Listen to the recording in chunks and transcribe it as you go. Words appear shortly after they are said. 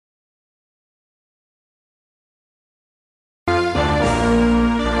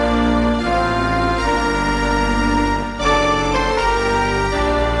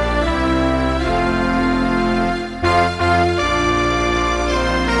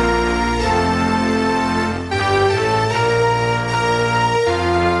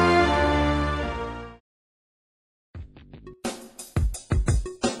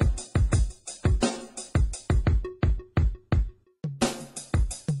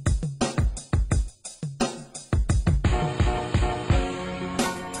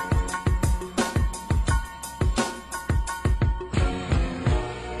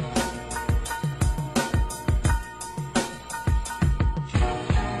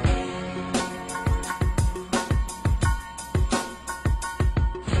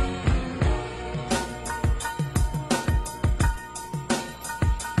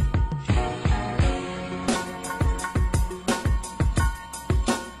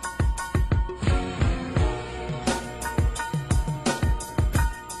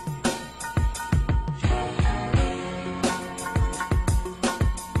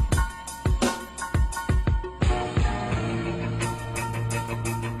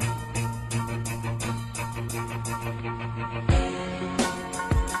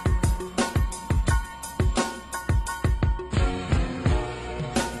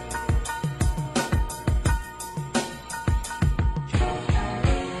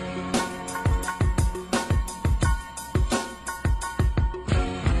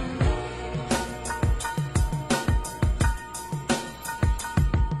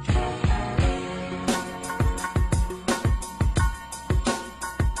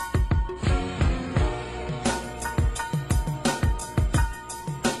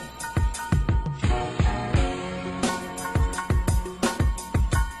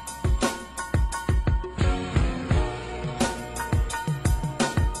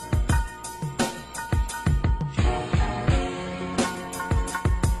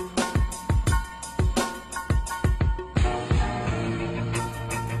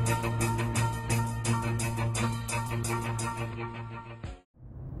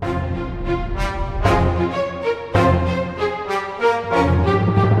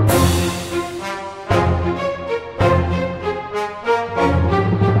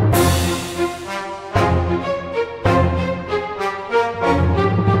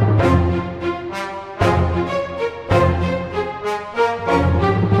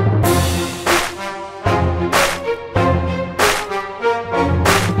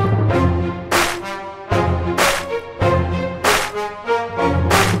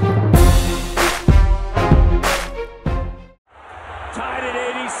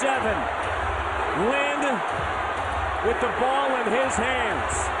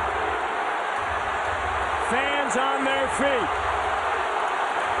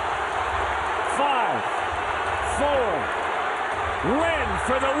Lynn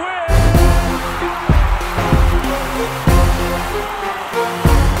for the win!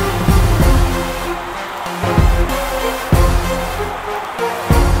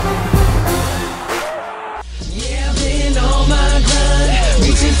 Yeah, I've been on my grind,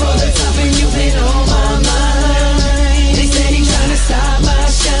 reaching for the top and you've been on my mind. They steady trying to stop my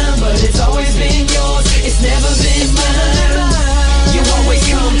shine, but it's always been yours, it's never been mine. You always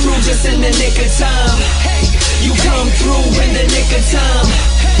come through just in the nick of time. Hey, you come through in the nick of time.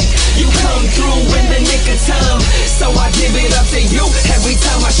 Hey, you come through in the nick of time. So I give it up to you every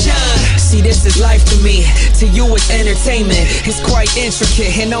time I shine. See, this is life to me, to you it's entertainment. It's quite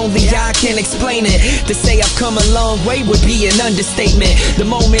intricate and only I can explain it. To say I've come a long way would be an understatement. The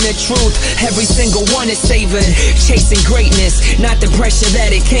moment of truth, every single one is saving. Chasing greatness, not the pressure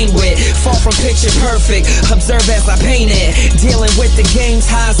that it came with. Far from picture perfect, observe as I paint it. Dealing with the game's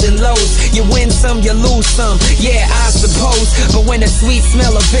highs and lows. You win some, you lose some, yeah, I suppose. But when the sweet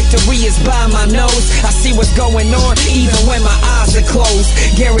smell of victory is by my nose, I see what's going on even when my eyes are closed.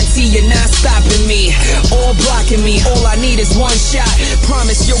 Guarantee you're not stopping me or blocking me. All I need is one shot.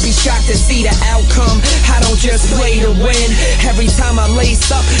 Promise you'll be shocked to see the outcome. I don't just play to win. Every time I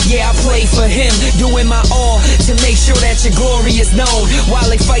lace up, yeah, I play for him. Doing my all to make sure that your glory is known. While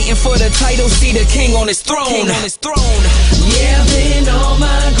they fighting for the title, see the king on his throne. Yeah, I've been on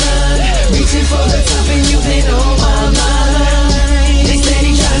my grind, reaching for the top and you've been on my mind. They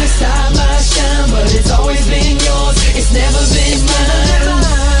steady trying to stop my shine, but it's always been yours, it's never been mine.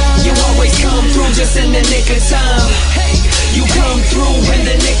 You always come through just in the nick of time. Hey, you come through in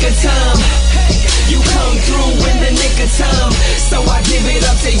the nick of time. Hey, you come through in the nick of time. So I give it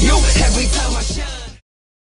up to you every time I